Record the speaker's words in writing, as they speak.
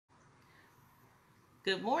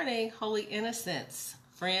Good morning, Holy Innocents,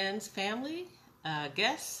 friends, family,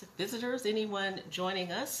 guests, visitors, anyone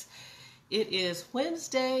joining us. It is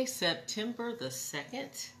Wednesday, September the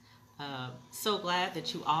 2nd. So glad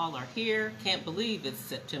that you all are here. Can't believe it's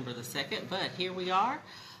September the 2nd, but here we are.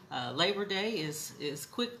 Labor Day is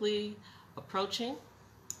quickly approaching.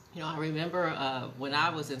 You know, I remember when I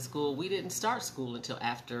was in school, we didn't start school until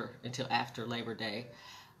after Labor Day,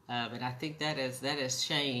 and I think that has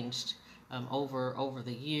changed over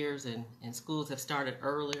the years, and schools have started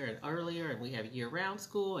earlier and earlier, and we have year-round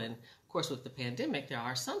school. And of course, with the pandemic, there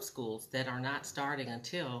are some schools that are not starting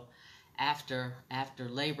until after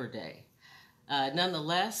Labor Day.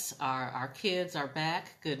 Nonetheless, our kids are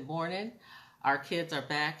back. Good morning. Our kids are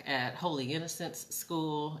back at Holy Innocents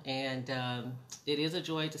School, and it is a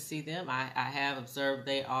joy to see them. I have observed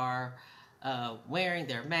they are wearing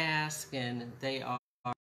their mask, and they are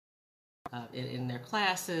in their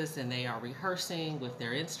classes, and they are rehearsing with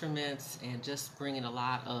their instruments and just bringing a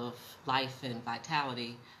lot of life and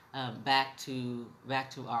vitality back to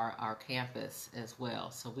our campus as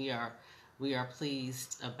well. So we are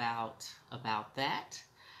pleased about that.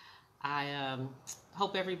 I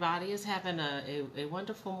hope everybody is having a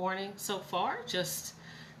wonderful morning so far. Just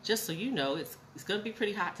so you know, it's going to be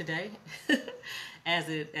pretty hot today, as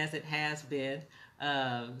it has been.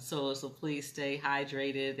 So please stay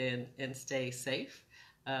hydrated and stay safe.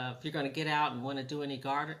 If you're going to get out and want to do any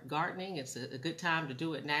gardening, it's a good time to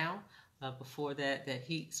do it now, before that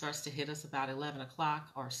heat starts to hit us about 11 o'clock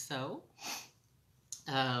or so.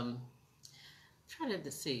 Trying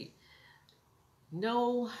to see.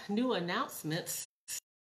 No new announcements.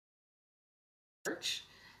 Church.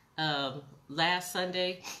 Last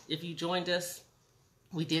Sunday, if you joined us,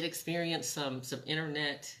 we did experience some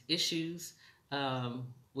internet issues,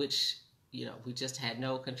 which we just had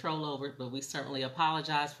no control over. But we certainly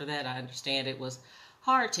apologize for that. I understand it was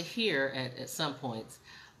hard to hear at some points,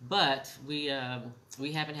 but we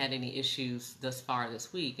haven't had any issues thus far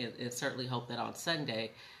this week, and certainly hope that on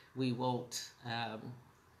Sunday we won't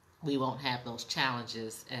have those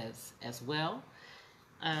challenges as well.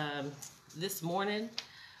 This morning,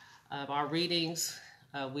 our readings,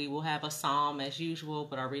 we will have a psalm as usual,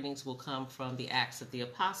 but our readings will come from the Acts of the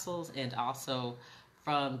Apostles and also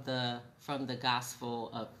from the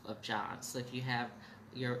Gospel of John. So if you have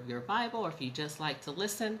your Bible, or if you just like to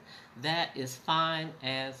listen, that is fine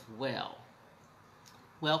as well.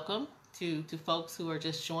 Welcome to folks who are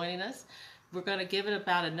just joining us. We're going to give it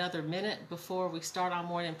about another minute before we start our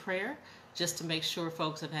morning prayer, just to make sure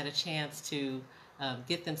folks have had a chance to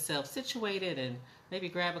get themselves situated and maybe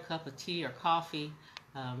grab a cup of tea or coffee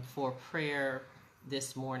for prayer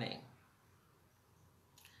this morning.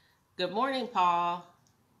 Good morning, Paul.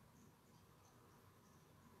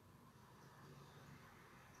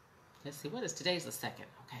 Let's see, what is today's the 2nd?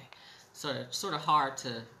 Okay, sort of hard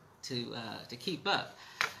to keep up.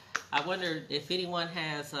 I wonder if anyone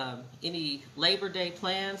has any Labor Day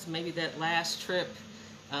plans, maybe that last trip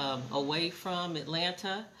away from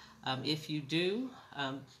Atlanta. If you do,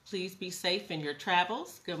 please be safe in your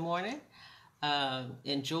travels. Good morning.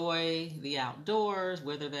 Enjoy the outdoors,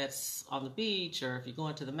 whether that's on the beach or if you're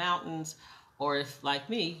going to the mountains, or if, like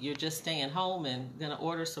me, you're just staying home and going to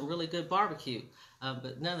order some really good barbecue.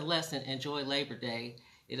 But nonetheless, enjoy Labor Day.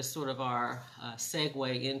 It is sort of our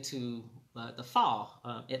segue into the fall,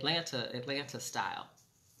 Atlanta style.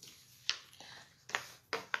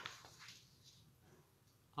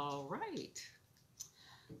 All right.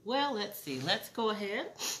 Well, let's see. Let's go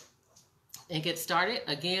ahead and get started.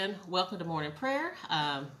 Again, welcome to morning prayer.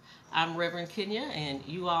 I'm Reverend Kenya, and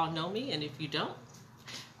you all know me. And if you don't,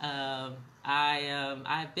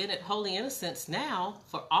 I've been at Holy Innocents now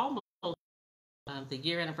for almost. The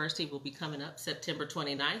year anniversary will be coming up September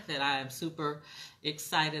 29th, and I am super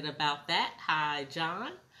excited about that. Hi,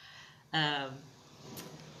 John.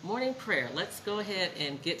 Morning prayer. Let's go ahead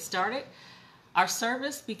and get started. Our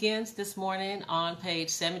service begins this morning on page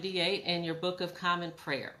 78 in your Book of Common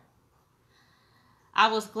Prayer. I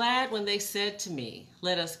was glad when they said to me,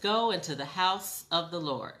 "Let us go into the house of the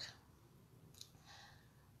Lord."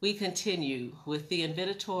 We continue with the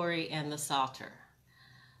invitatory and the Psalter.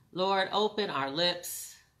 Lord, open our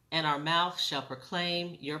lips, and our mouth shall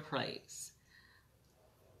proclaim your praise.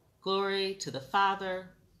 Glory to the Father,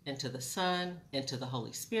 and to the Son, and to the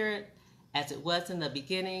Holy Spirit, as it was in the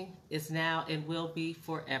beginning, is now, and will be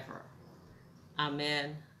forever.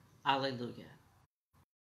 Amen. Alleluia.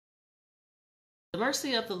 The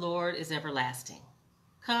mercy of the Lord is everlasting.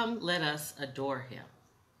 Come, let us adore him.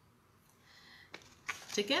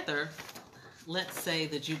 Together, let's say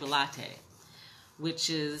the Jubilate, which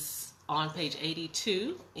is on page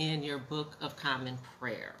 82 in your Book of Common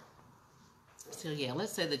Prayer. So yeah,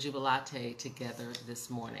 let's say the Jubilate together this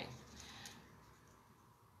morning.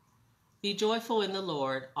 Be joyful in the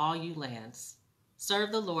Lord, all you lands.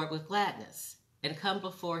 Serve the Lord with gladness, and come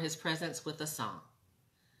before his presence with a song.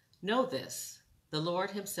 Know this, the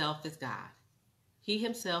Lord himself is God. He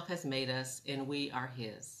himself has made us, and we are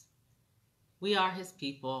his. We are his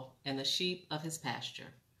people, and the sheep of his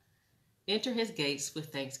pasture. Enter his gates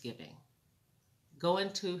with thanksgiving. Go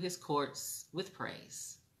into his courts with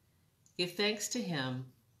praise. Give thanks to him,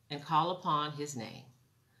 and call upon his name.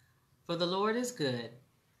 For the Lord is good,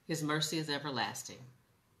 his mercy is everlasting,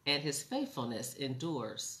 and his faithfulness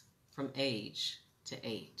endures from age to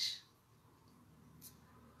age.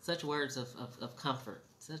 Such words of comfort,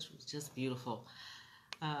 such just beautiful.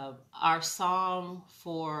 Our psalm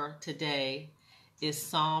for today is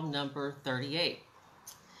Psalm number 38.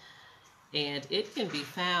 And it can be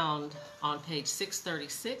found on page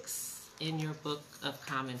 636 in your Book of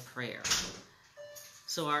Common Prayer.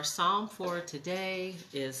 So our psalm for today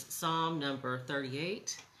is Psalm number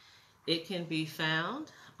 38. It can be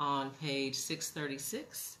found on page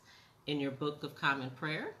 636 in your Book of Common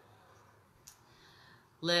Prayer.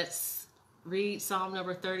 Let's read Psalm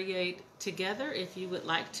number 38 together if you would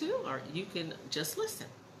like to, or you can just listen.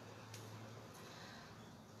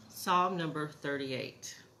 Psalm number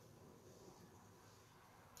 38.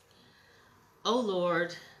 O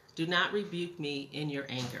Lord, do not rebuke me in your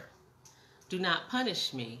anger. Do not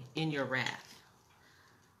punish me in your wrath.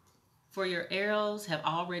 For your arrows have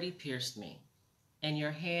already pierced me, and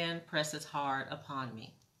your hand presses hard upon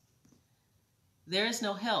me. There is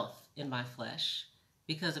no health in my flesh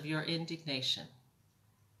because of your indignation.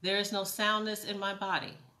 There is no soundness in my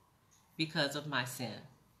body because of my sin.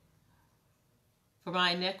 For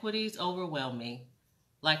my iniquities overwhelm me.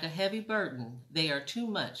 Like a heavy burden, they are too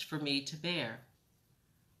much for me to bear.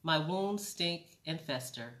 My wounds stink and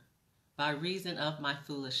fester by reason of my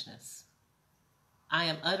foolishness. I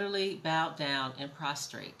am utterly bowed down and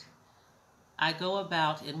prostrate. I go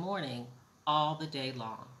about in mourning all the day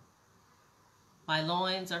long. My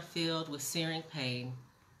loins are filled with searing pain.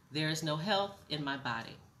 There is no health in my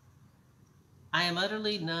body. I am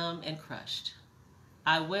utterly numb and crushed.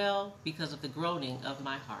 I wail because of the groaning of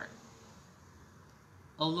my heart.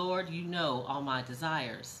 O Lord, you know all my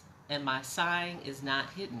desires, and my sighing is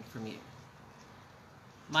not hidden from you.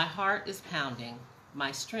 My heart is pounding,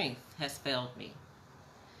 my strength has failed me,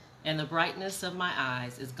 and the brightness of my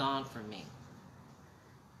eyes is gone from me.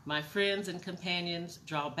 My friends and companions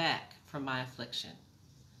draw back from my affliction.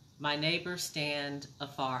 My neighbors stand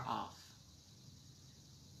afar off.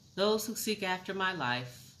 Those who seek after my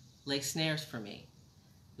life lay snares for me.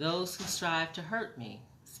 Those who strive to hurt me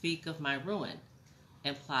speak of my ruin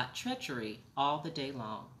and plot treachery all the day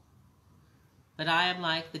long. But I am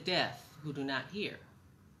like the deaf who do not hear,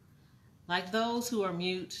 like those who are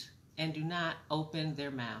mute and do not open their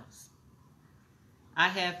mouths. I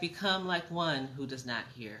have become like one who does not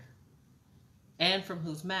hear, and from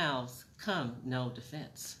whose mouths come no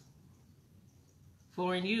defense.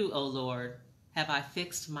 For in you, O Lord, have I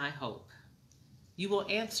fixed my hope. You will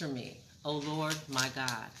answer me, O Lord my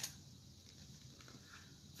God.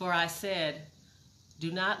 For I said,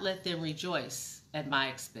 do not let them rejoice at my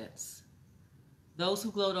expense, those who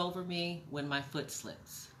gloat over me when my foot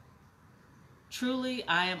slips. Truly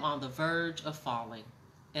I am on the verge of falling,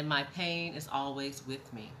 and my pain is always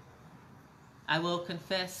with me. I will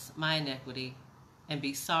confess my iniquity and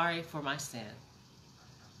be sorry for my sin.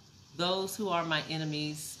 Those who are my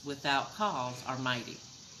enemies without cause are mighty,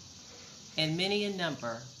 and many in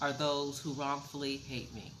number are those who wrongfully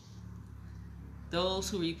hate me. Those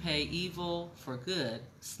who repay evil for good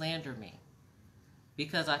slander me,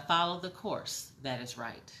 because I follow the course that is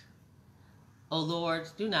right. O Lord,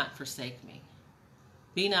 do not forsake me.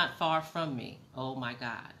 Be not far from me, O my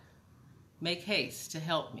God. Make haste to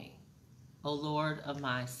help me, O Lord of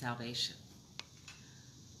my salvation.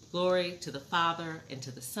 Glory to the Father, and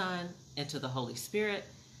to the Son, and to the Holy Spirit,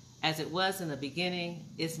 as it was in the beginning,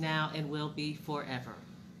 is now, and will be forever.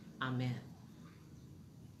 Amen.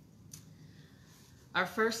 Our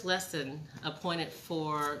first lesson appointed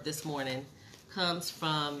for this morning comes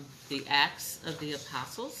from the Acts of the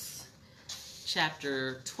Apostles,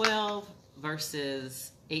 chapter 12,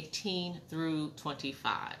 verses 18 through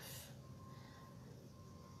 25.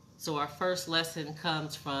 So our first lesson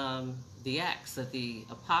comes from the Acts of the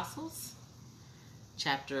Apostles,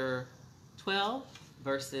 chapter 12,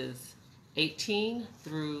 verses 18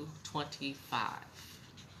 through 25.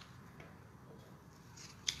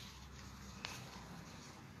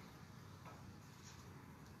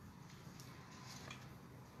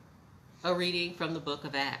 A reading from the book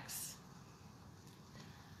of Acts.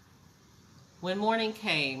 When morning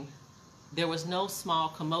came, there was no small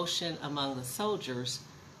commotion among the soldiers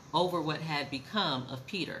over what had become of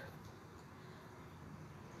Peter.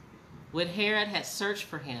 When Herod had searched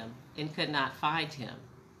for him and could not find him,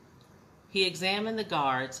 he examined the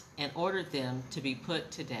guards and ordered them to be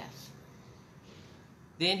put to death.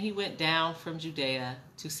 Then he went down from Judea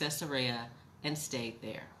to Caesarea and stayed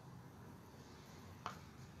there.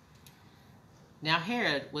 Now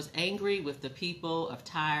Herod was angry with the people of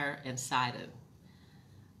Tyre and Sidon.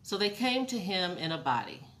 So they came to him in a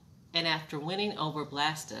body, and after winning over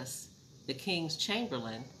Blastus, the king's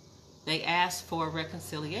chamberlain, they asked for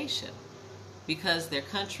reconciliation, because their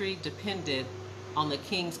country depended on the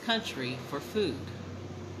king's country for food.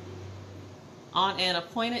 On an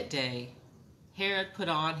appointed day, Herod put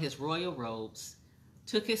on his royal robes,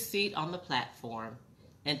 took his seat on the platform,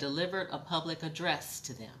 and delivered a public address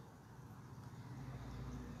to them.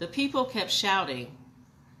 The people kept shouting,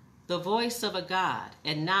 "The voice of a god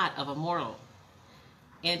and not of a mortal."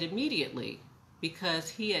 And immediately, because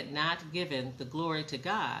he had not given the glory to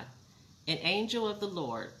God, an angel of the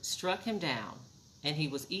Lord struck him down, and he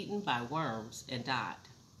was eaten by worms and died.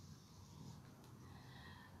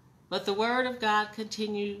 But the word of God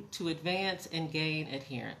continued to advance and gain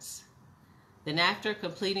adherents. Then after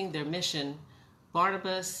completing their mission,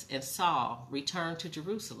 Barnabas and Saul returned to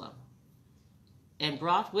Jerusalem and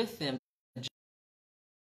brought with them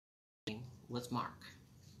was Mark.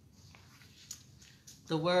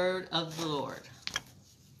 The word of the Lord.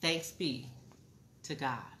 Thanks be to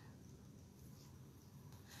God.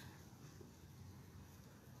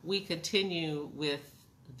 We continue with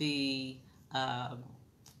the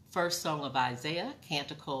first song of Isaiah,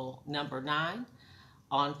 Canticle number 9,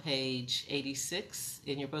 on page 86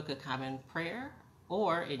 in your Book of Common Prayer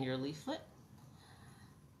or in your leaflet.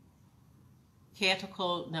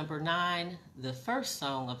 Canticle number 9, the first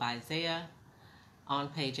song of Isaiah, on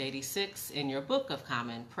page 86 in your Book of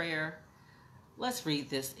Common Prayer. Let's read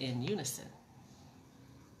this in unison.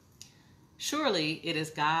 Surely it is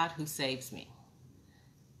God who saves me.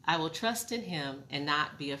 I will trust in him and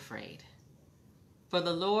not be afraid. For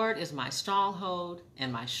the Lord is my stronghold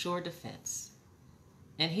and my sure defense,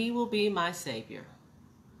 and he will be my Savior.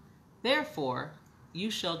 Therefore you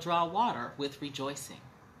shall draw water with rejoicing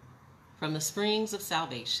from the springs of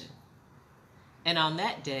salvation. And on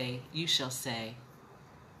that day you shall say,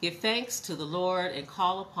 "Give thanks to the Lord and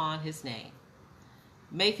call upon his name.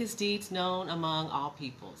 Make his deeds known among all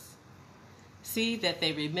peoples. See that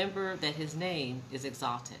they remember that his name is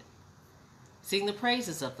exalted. Sing the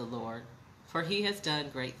praises of the Lord, for he has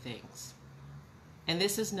done great things. And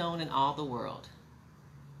this is known in all the world.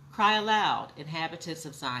 Cry aloud, inhabitants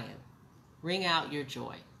of Zion. Ring out your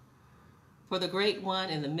joy. For the great one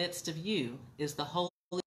in the midst of you is the Holy.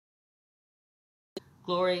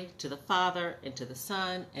 Glory to the Father, and to the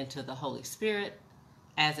Son, and to the Holy Spirit,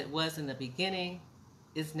 as it was in the beginning,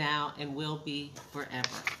 is now, and will be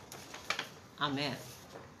forever. Amen.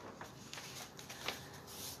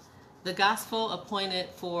 The gospel appointed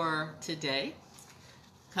for today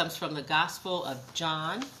comes from the Gospel of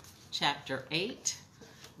John, chapter 8,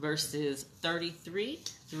 verses 33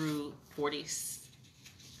 through 40.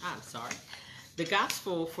 The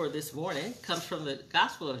gospel for this morning comes from the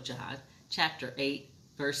Gospel of John, chapter 8,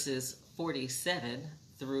 verses 47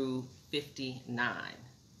 through 59.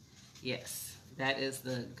 Yes, that is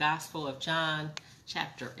the Gospel of John,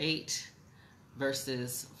 chapter 8,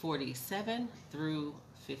 verses 47 through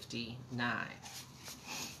 59.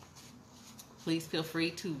 Please feel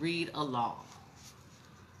free to read along.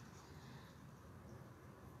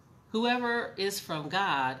 Whoever is from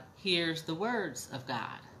God hears the words of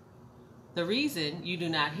God. The reason you do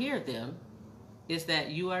not hear them is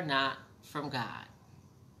that you are not from God.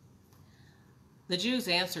 The Jews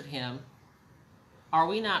answered him, "Are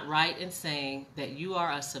we not right in saying that you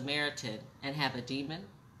are a Samaritan and have a demon?"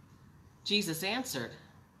 Jesus answered,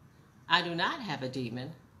 "I do not have a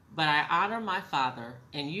demon, but I honor my Father,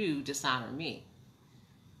 and you dishonor me.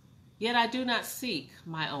 Yet I do not seek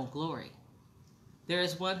my own glory. There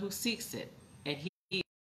is one who seeks it, and he.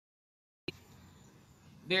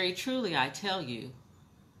 Very truly I tell you,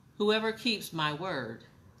 whoever keeps my word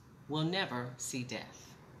will never see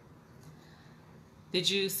death." The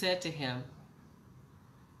Jews said to him,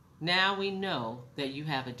 "Now we know that you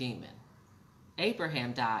have a demon.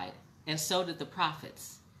 Abraham died, and so did the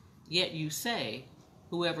prophets. Yet you say,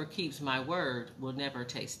 whoever keeps my word will never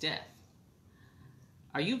taste death.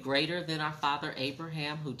 Are you greater than our father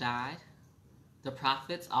Abraham, who died? The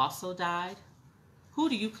prophets also died. Who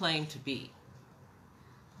do you claim to be?"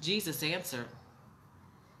 Jesus answered,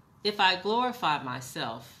 If I glorify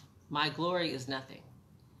myself, my glory is nothing.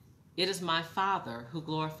 It is my Father who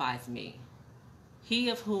glorifies me, he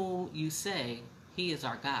of whom you say he is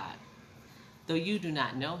our God, though you do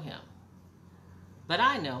not know him. But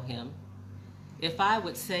I know him. If I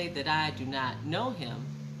would say that I do not know him,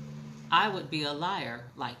 I would be a liar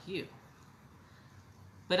like you.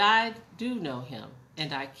 But I do know him,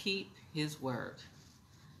 and I keep his word.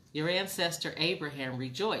 Your ancestor Abraham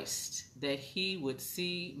rejoiced that he would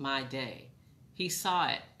see my day. He saw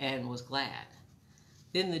it and was glad.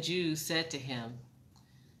 Then the Jews said to him,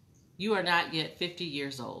 you are not yet 50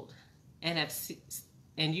 years old, and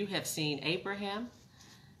you have seen Abraham?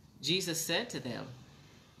 Jesus said to them,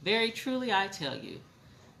 very truly I tell you,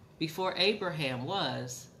 before Abraham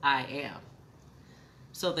was, I am.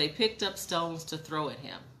 So they picked up stones to throw at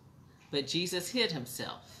him, but Jesus hid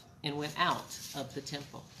himself and went out of the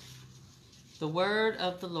temple. The word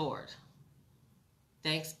of the Lord.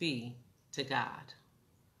 Thanks be to God.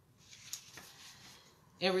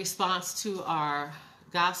 In response to our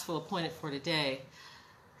gospel appointed for today,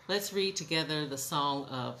 let's read together the Song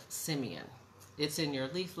of Simeon. It's in your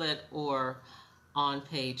leaflet or on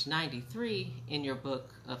page 93 in your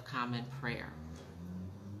Book of Common Prayer.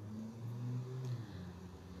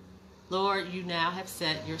 Lord, you now have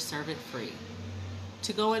set your servant free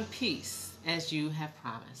to go in peace as you have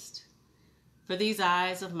promised. For these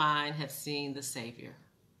eyes of mine have seen the Savior,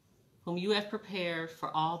 whom you have prepared for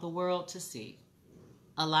all the world to see,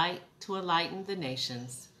 a light to enlighten the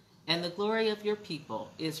nations, and the glory of your people,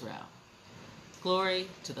 Israel. Glory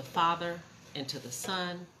to the Father, and to the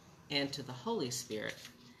Son, and to the Holy Spirit,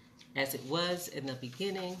 as it was in the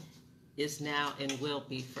beginning, is now, and will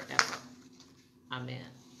be forever. Amen.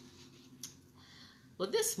 Well,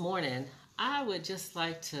 this morning, I would just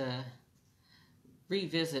like to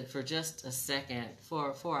revisit for just a second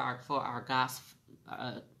for our gospel,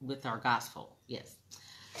 with our gospel, yes.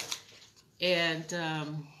 And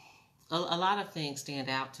a lot of things stand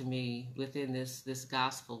out to me within this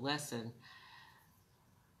gospel lesson,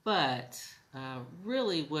 but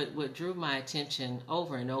really what drew my attention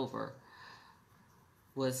over and over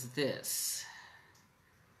was this.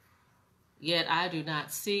 Yet I do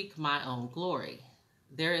not seek my own glory.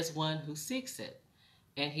 There is one who seeks it,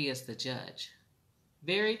 and he is the judge.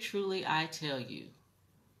 Very truly I tell you,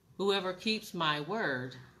 whoever keeps my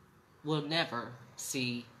word will never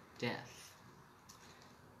see death.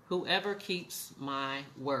 Whoever keeps my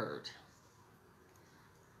word.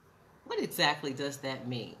 What exactly does that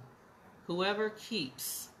mean? Whoever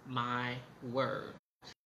keeps my word.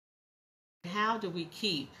 How do we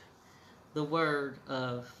keep the word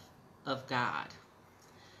of God?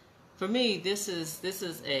 For me, this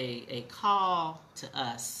is a call to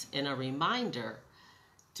us and a reminder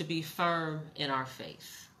to be firm in our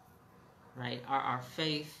faith, right? Our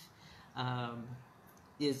faith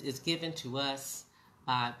is given to us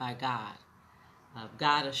by God.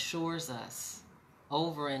 God assures us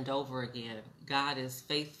over and over again, God is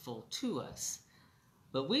faithful to us.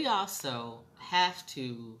 But we also have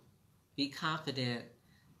to be confident,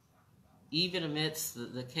 even amidst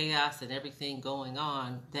the chaos and everything going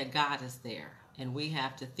on, that God is there. And we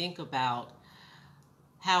have to think about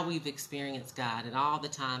how we've experienced God and all the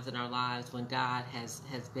times in our lives when God has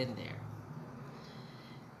been there.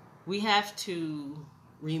 We have to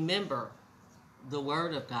remember the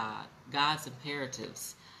Word of God, God's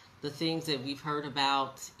imperatives, the things that we've heard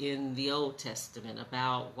about in the Old Testament,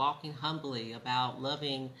 about walking humbly, about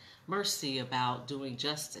loving mercy, about doing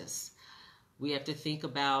justice. We have to think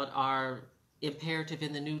about our imperative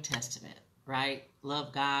in the New Testament, right?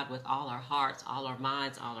 Love God with all our hearts, all our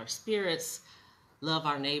minds, all our spirits. Love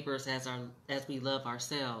our neighbors as we love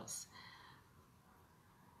ourselves.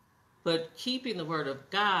 But keeping the word of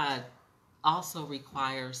God also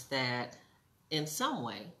requires that in some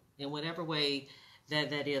way, in whatever way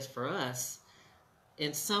that is for us,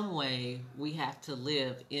 in some way we have to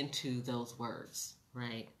live into those words,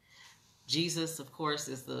 right? Jesus, of course,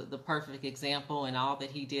 is the perfect example in all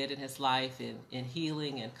that he did in his life, in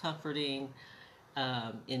healing and comforting,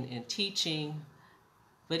 in teaching.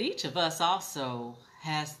 But each of us also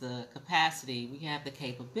has the capacity, we have the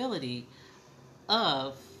capability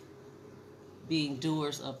of being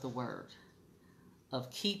doers of the word, of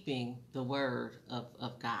keeping the word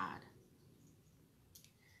of God.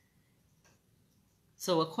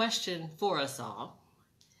 So a question for us all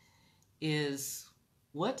is,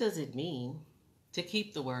 what does it mean to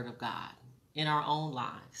keep the word of God in our own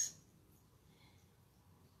lives?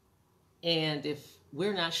 And if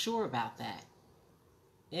we're not sure about that,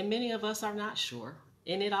 and many of us are not sure,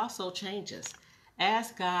 and it also changes,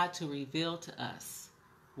 ask God to reveal to us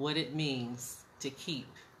what it means to keep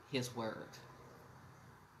his word.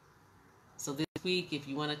 So this week, if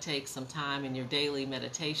you want to take some time in your daily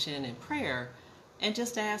meditation and prayer and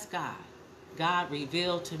just ask God, God,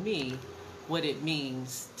 reveal to me what it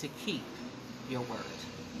means to keep your word.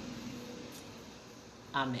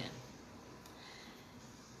 Amen.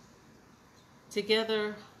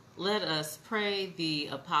 Together, let us pray the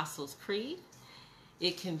Apostles' Creed.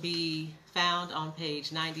 It can be found on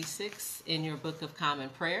page 96 in your Book of Common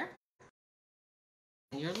Prayer,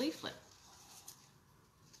 in your leaflet.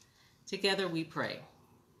 Together we pray.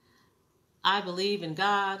 I believe in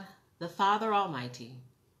God, the Father Almighty,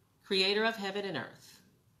 creator of heaven and earth.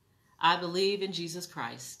 I believe in Jesus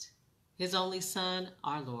Christ, his only Son,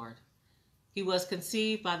 our Lord. He was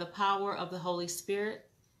conceived by the power of the Holy Spirit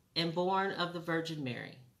and born of the Virgin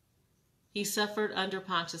Mary. He suffered under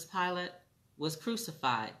Pontius Pilate, was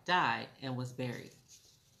crucified, died, and was buried.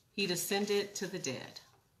 He descended to the dead.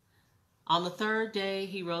 On the third day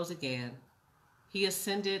he rose again. He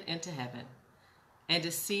ascended into heaven and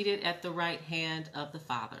is seated at the right hand of the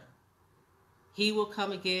Father. He will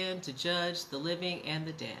come again to judge the living and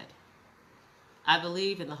the dead. I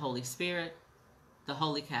believe in the Holy Spirit, the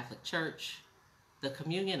Holy Catholic Church, the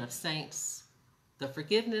communion of saints, the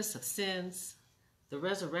forgiveness of sins, the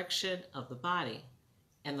resurrection of the body,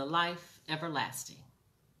 and the life everlasting.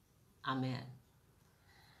 Amen.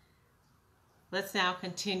 Let's now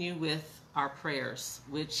continue with our prayers,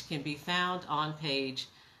 which can be found on page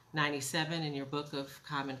 97 in your Book of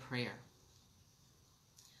Common Prayer.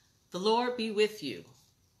 The Lord be with you,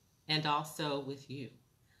 and also with you.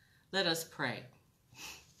 Let us pray.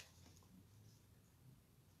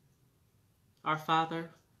 Our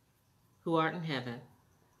Father, who art in heaven,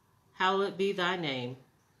 hallowed be thy name.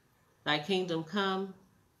 Thy kingdom come,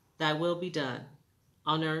 thy will be done,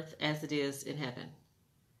 on earth as it is in heaven.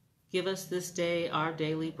 Give us this day our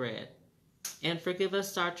daily bread, and forgive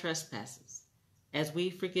us our trespasses, as we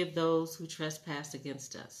forgive those who trespass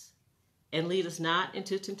against us. And lead us not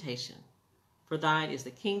into temptation, for thine is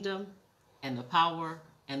the kingdom, and the power,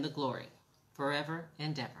 and the glory, forever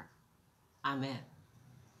and ever. Amen.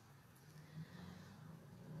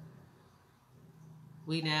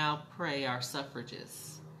 We now pray our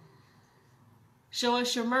suffrages. Show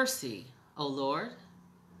us your mercy, O Lord,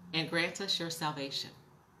 and grant us your salvation.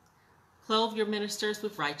 Clothe your ministers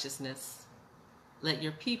with righteousness. Let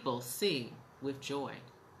your people sing with joy.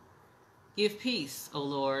 Give peace, O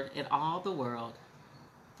Lord, in all the world,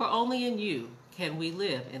 for only in you can we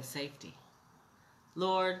live in safety.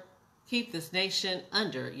 Lord, keep this nation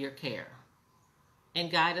under your care,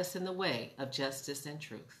 and guide us in the way of justice and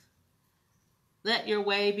truth. Let your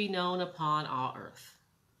way be known upon all earth,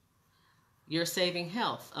 your saving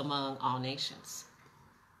health among all nations.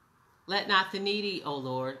 Let not the needy, O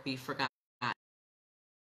Lord, be forgotten,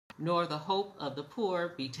 nor the hope of the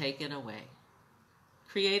poor be taken away.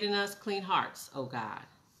 Create in us clean hearts, O God,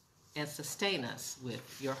 and sustain us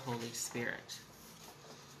with your Holy Spirit.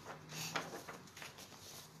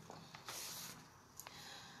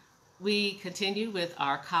 We continue with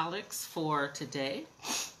our collects for today.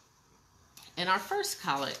 And our first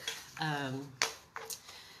collect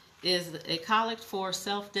is a collect for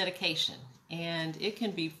self-dedication. And it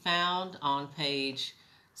can be found on page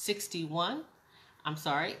 61.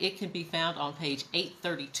 It can be found on page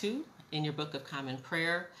 832 in your Book of Common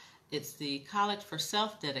Prayer. It's the collect for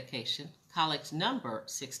self-dedication, collect number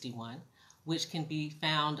 61, which can be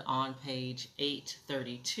found on page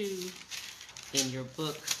 832 in your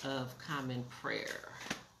Book of Common Prayer.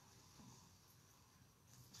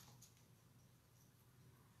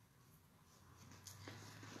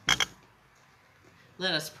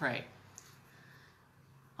 Let us pray.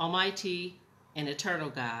 Almighty and eternal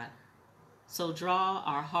God, so draw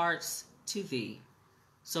our hearts to thee,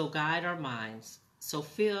 so guide our minds, so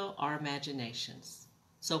fill our imaginations,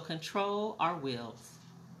 so control our wills,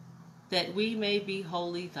 that we may be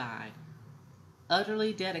wholly thine,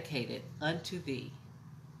 utterly dedicated unto thee.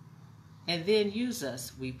 And then use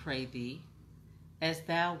us, we pray thee, as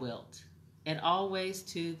thou wilt, and always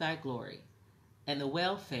to thy glory and the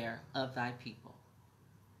welfare of thy people.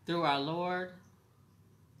 Through our Lord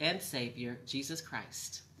and Savior, Jesus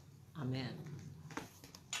Christ. Amen.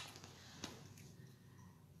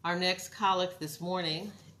 Our next collect this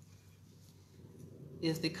morning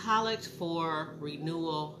is the collect for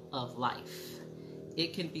renewal of life.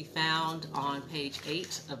 It can be found on page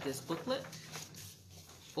 8 of this booklet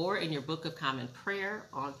or in your Book of Common Prayer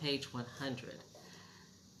on page 100.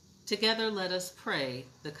 Together, let us pray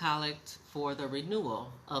the collect for the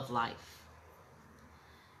renewal of life.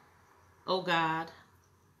 O God,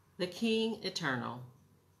 the King eternal,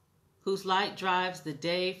 whose light drives the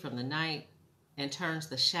day from the night and turns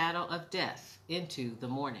the shadow of death into the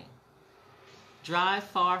morning. Drive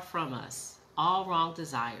far from us all wrong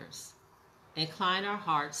desires. Incline our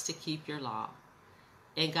hearts to keep your law,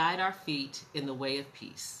 and guide our feet in the way of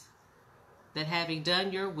peace, that having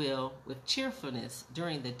done your will with cheerfulness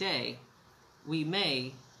during the day, we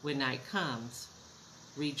may, when night comes,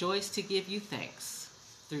 rejoice to give you thanks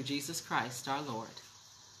through Jesus Christ our Lord.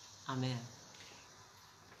 Amen.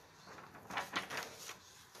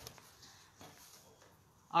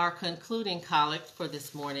 Our concluding collect for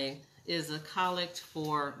this morning is a collect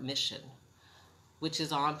for mission, which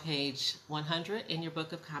is on page 100 in your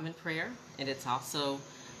Book of Common Prayer, and it's also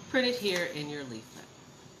printed here in your leaflet.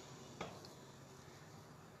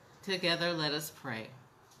 Together, let us pray.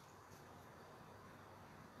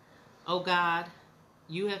 O God,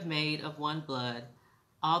 you have made of one blood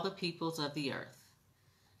all the peoples of the earth,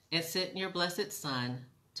 and sent your blessed Son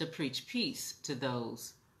to preach peace to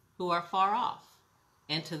those who are far off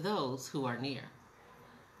and to those who are near.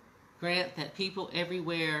 Grant that people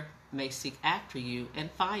everywhere may seek after you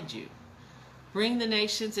and find you. Bring the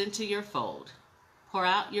nations into your fold. Pour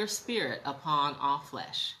out your Spirit upon all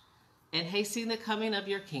flesh, and hasten the coming of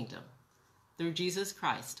your kingdom. Through Jesus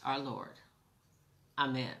Christ our Lord.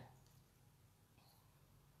 Amen.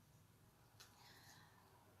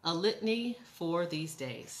 A litany for these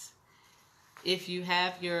days. If you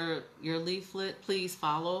have your leaflet, please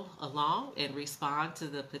follow along and respond to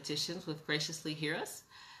the petitions with Graciously Hear Us.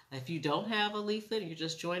 If you don't have a leaflet and you're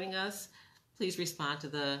just joining us, please respond to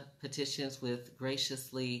the petitions with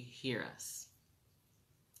Graciously Hear Us.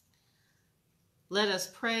 Let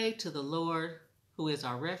us pray to the Lord, who is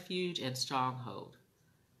our refuge and stronghold,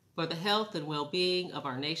 for the health and well-being of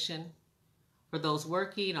our nation, for those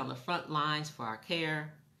working on the front lines for our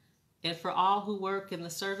care, and for all who work in the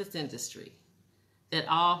service industry, that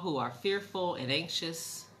all who are fearful and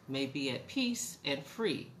anxious may be at peace and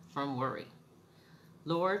free from worry.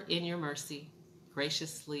 Lord, in your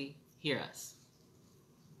graciously hear us.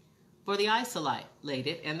 For the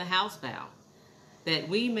isolated and the housebound, that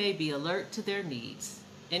we may be alert to their needs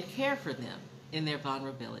and care for them in their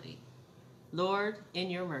vulnerability. Lord, in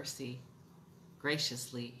your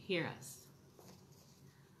graciously hear us.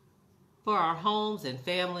 For our homes and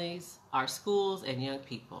families, our schools and young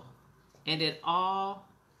people, and in all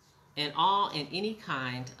in any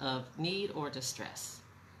kind of need or distress.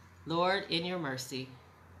 Lord, in your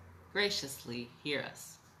graciously hear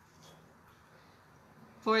us.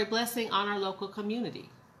 For a blessing on our local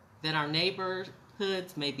community, that our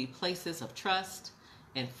neighborhoods may be places of trust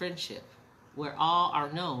and friendship, where all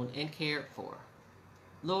are known and cared for.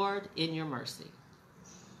 Lord, in your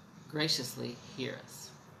graciously hear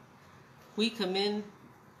us. We commend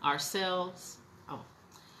ourselves.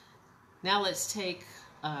 Now let's take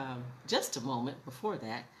just a moment before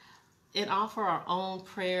that and offer our own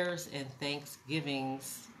prayers and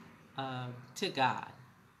thanksgivings to God,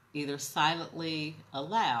 either silently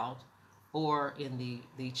aloud or in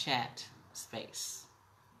the chat space.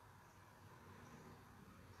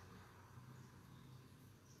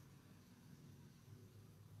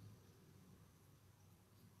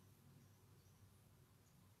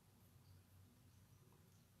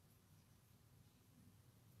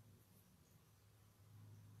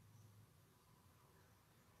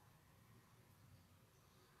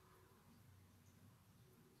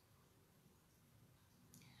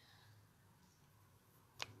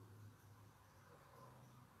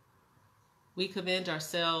 We commend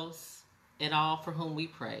ourselves and all for whom we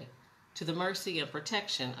pray to the mercy and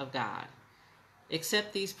protection of God.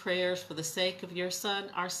 Accept these prayers for the sake of your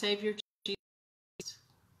Son, our Savior, Jesus.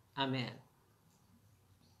 Amen.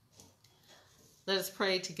 Let us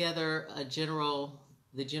pray together the general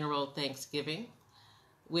thanksgiving,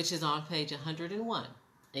 which is on page 101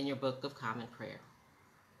 in your Book of Common Prayer.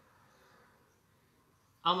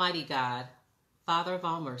 Almighty God, Father of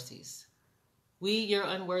all mercies, we, your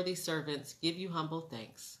unworthy servants, give you humble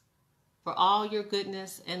thanks for all your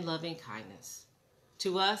goodness and loving kindness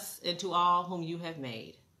to us and to all whom you have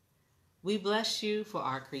made. We bless you for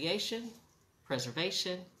our creation,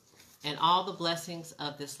 preservation, and all the blessings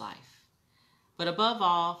of this life, but above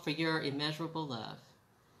all for your immeasurable love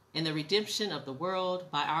and the redemption of the world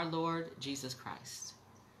by our Lord Jesus Christ,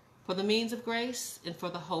 for the means of grace and for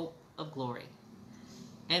the hope of glory.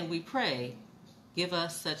 And we pray, give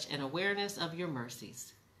us such an awareness of your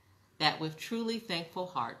mercies, that with truly thankful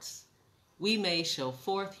hearts, we may show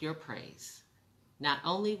forth your praise, not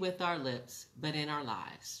only with our lips, but in our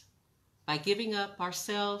lives, by giving up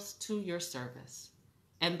ourselves to your service,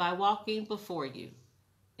 and by walking before you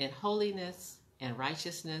in holiness and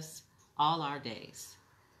righteousness all our days.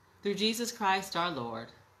 Through Jesus Christ our Lord,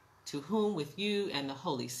 to whom with you and the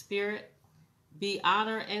Holy Spirit be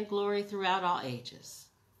honor and glory throughout all ages.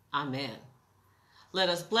 Amen. Let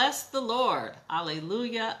us bless the Lord.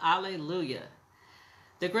 Alleluia, alleluia.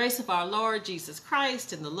 The grace of our Lord Jesus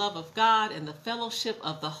Christ and the love of God and the fellowship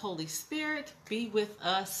of the Holy Spirit be with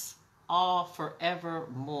us all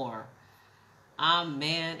forevermore.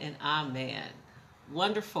 Amen and amen.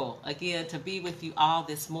 Wonderful, again, to be with you all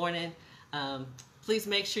this morning. Please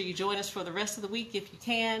make sure you join us for the rest of the week if you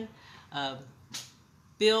can.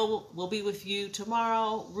 Bill will be with you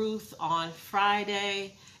tomorrow, Ruth on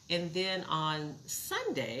Friday, and then on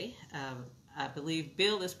Sunday, I believe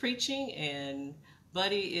Bill is preaching and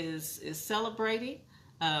Buddy is celebrating.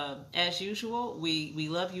 As usual, we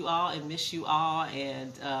love you all and miss you all,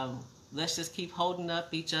 and let's just keep holding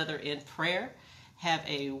up each other in prayer. Have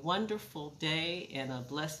a wonderful day and a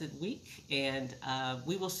blessed week, and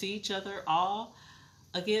we will see each other all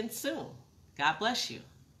again soon. God bless you.